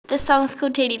The song's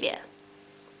called Teddy Bear.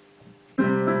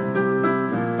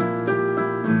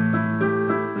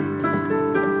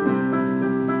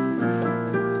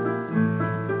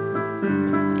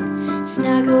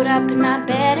 Snuggled up in my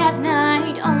bed at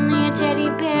night, only a teddy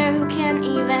bear who can't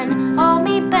even hold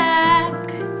me back.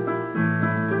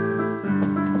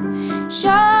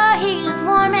 Sure, he is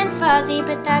warm and fuzzy,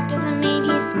 but that doesn't mean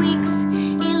he squeaks.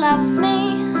 He loves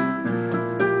me.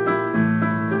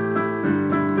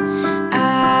 I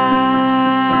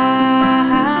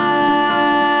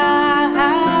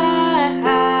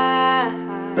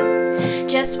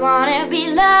just wanna be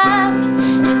loved,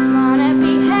 just wanna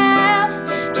be held,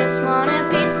 just wanna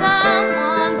be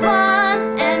someone's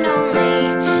one and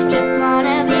only. Just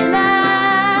wanna be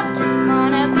loved, just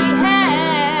wanna be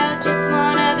held, just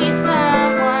wanna be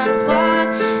someone's one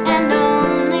and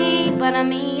only. But I'm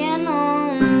me and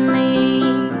only.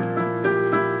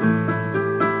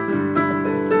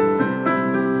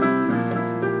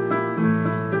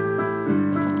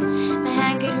 My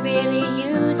hand could really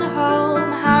use a hold.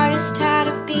 My heart is tired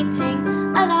of beating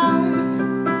alone.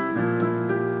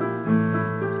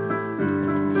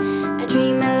 I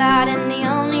dream a lot, and the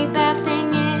only bad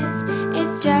thing is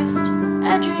it's just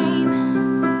a dream.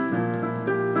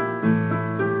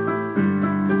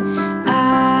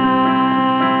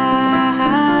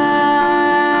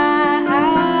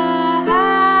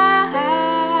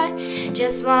 I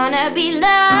just wanna be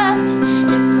loved,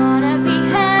 just wanna be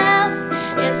held,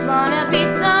 just wanna be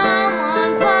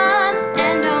someone's one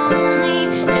and only.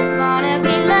 Just wanna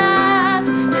be loved,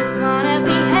 just wanna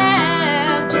be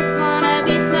held, just wanna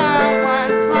be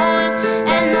someone's one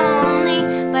and only.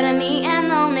 But I'm me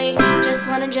and only. Just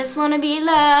wanna be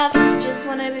loved, just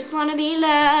wanna be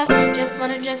loved, just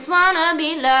wanna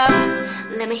be loved.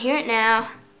 Let me hear it now.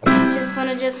 Just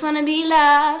wanna be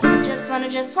loved, just wanna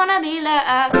be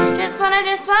loved, just wanna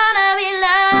be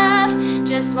loved,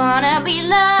 just wanna be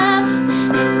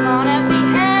loved, just wanna be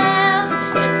held,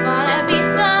 just wanna be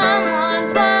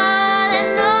someone's one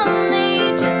and only.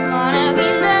 Just wanna be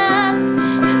loved,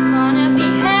 just wanna be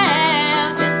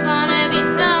held, just wanna be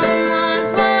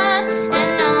someone's one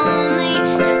and only.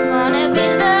 Just wanna be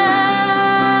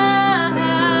loved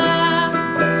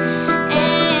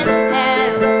and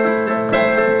held.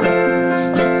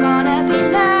 Just wanna be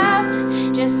loved,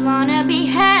 just wanna be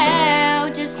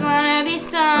held, just wanna be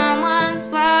someone's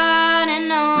one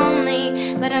and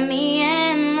only. But I'm me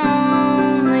and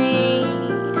only.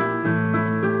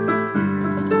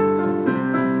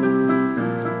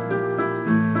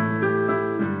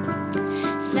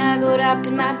 Snuggled up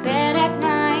in my bed at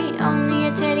night, only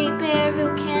a teddy bear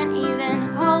who can't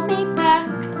even hold me back.